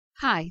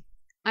Hi,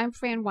 I'm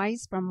Fran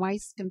Weiss from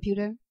Weiss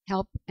Computer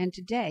Help, and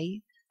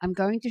today I'm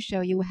going to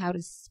show you how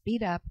to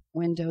speed up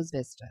Windows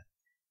Vista.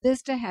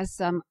 Vista has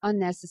some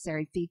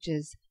unnecessary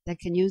features that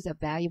can use up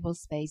valuable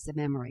space and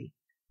memory.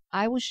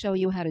 I will show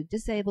you how to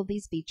disable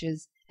these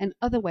features and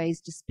other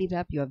ways to speed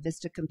up your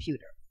Vista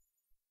computer.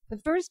 The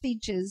first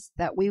features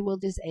that we will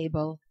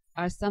disable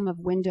are some of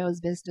Windows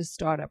Vista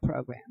startup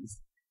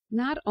programs.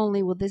 Not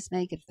only will this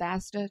make it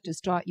faster to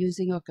start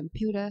using your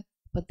computer,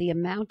 but the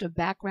amount of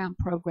background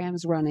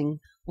programs running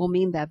will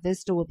mean that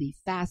Vista will be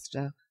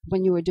faster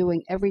when you are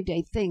doing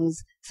everyday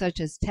things such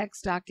as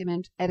text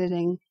document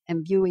editing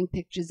and viewing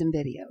pictures and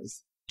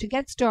videos. To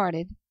get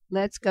started,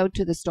 let's go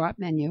to the Start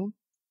menu,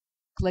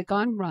 click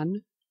on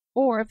Run,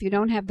 or if you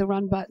don't have the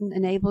Run button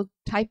enabled,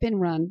 type in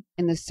Run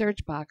in the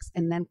search box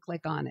and then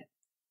click on it.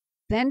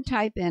 Then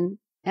type in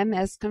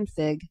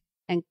msconfig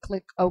and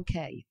click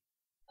OK.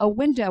 A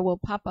window will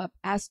pop up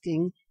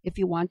asking if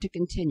you want to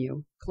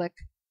continue. Click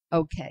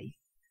OK.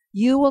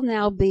 You will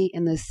now be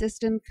in the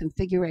System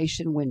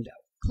Configuration window.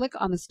 Click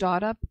on the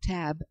Startup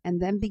tab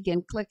and then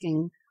begin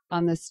clicking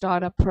on the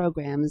startup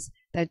programs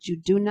that you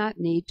do not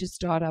need to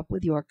start up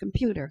with your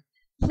computer.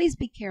 Please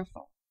be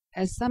careful,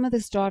 as some of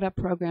the startup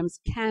programs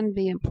can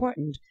be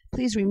important.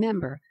 Please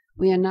remember,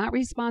 we are not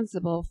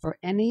responsible for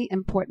any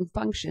important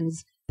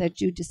functions that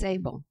you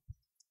disable.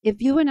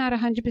 If you are not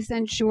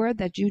 100% sure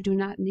that you do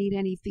not need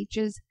any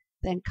features,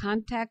 then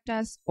contact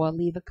us or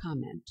leave a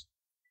comment.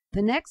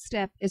 The next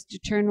step is to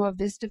turn off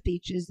Vista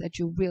features that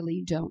you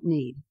really don't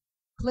need.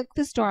 Click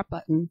the Start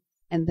button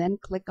and then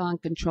click on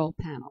Control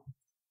Panel.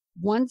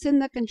 Once in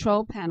the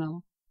Control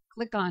Panel,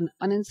 click on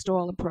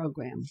Uninstall a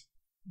program.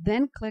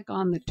 Then click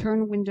on the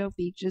Turn Window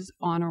Features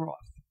on or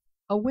off.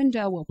 A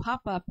window will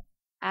pop up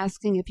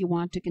asking if you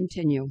want to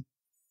continue.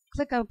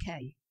 Click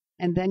OK,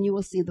 and then you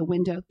will see the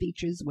Window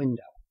Features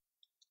window.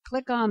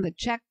 Click on the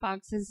check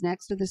boxes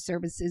next to the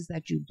services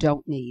that you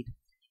don't need.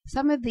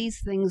 Some of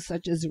these things,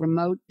 such as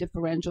remote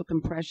differential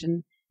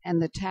compression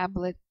and the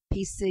tablet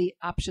PC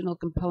optional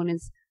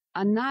components,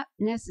 are not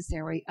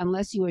necessary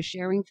unless you are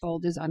sharing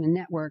folders on a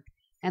network,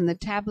 and the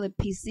tablet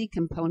PC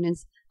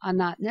components are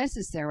not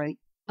necessary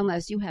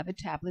unless you have a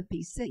tablet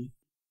PC.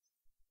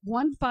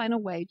 One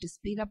final way to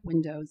speed up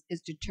Windows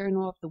is to turn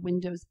off the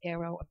Windows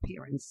arrow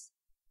appearance.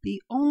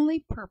 The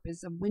only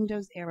purpose of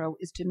Windows arrow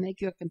is to make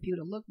your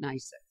computer look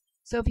nicer.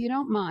 So if you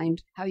don't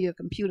mind how your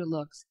computer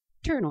looks,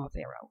 turn off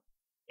arrow.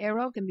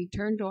 Arrow can be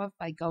turned off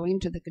by going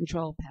to the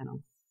Control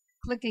Panel,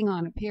 clicking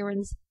on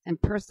Appearance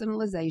and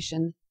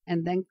Personalization,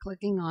 and then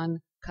clicking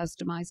on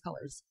Customize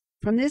Colors.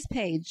 From this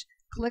page,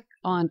 click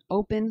on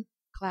Open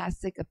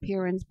Classic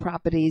Appearance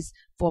Properties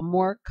for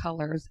more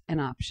colors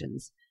and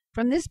options.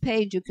 From this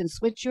page, you can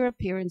switch your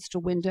appearance to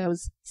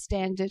Windows,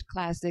 Standard,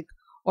 Classic,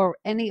 or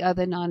any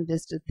other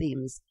non-Vista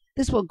themes.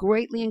 This will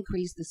greatly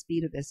increase the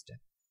speed of Vista.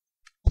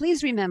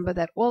 Please remember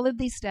that all of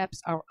these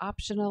steps are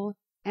optional,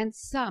 and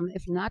some,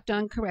 if not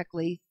done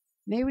correctly,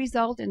 may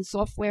result in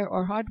software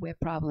or hardware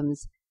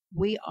problems.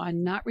 We are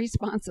not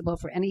responsible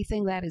for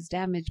anything that is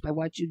damaged by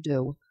what you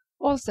do.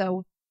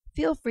 Also,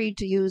 feel free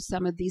to use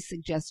some of these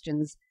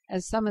suggestions,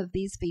 as some of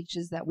these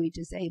features that we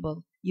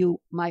disable you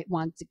might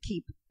want to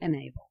keep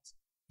enabled.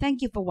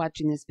 Thank you for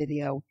watching this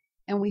video,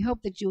 and we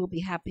hope that you will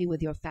be happy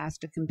with your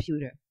faster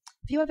computer.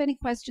 If you have any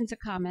questions or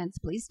comments,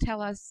 please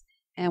tell us,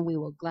 and we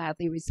will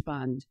gladly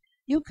respond.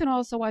 You can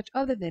also watch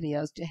other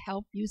videos to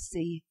help you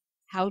see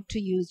how to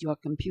use your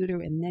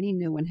computer in many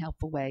new and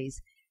helpful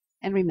ways.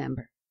 And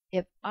remember,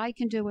 if I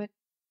can do it,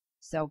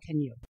 so can you.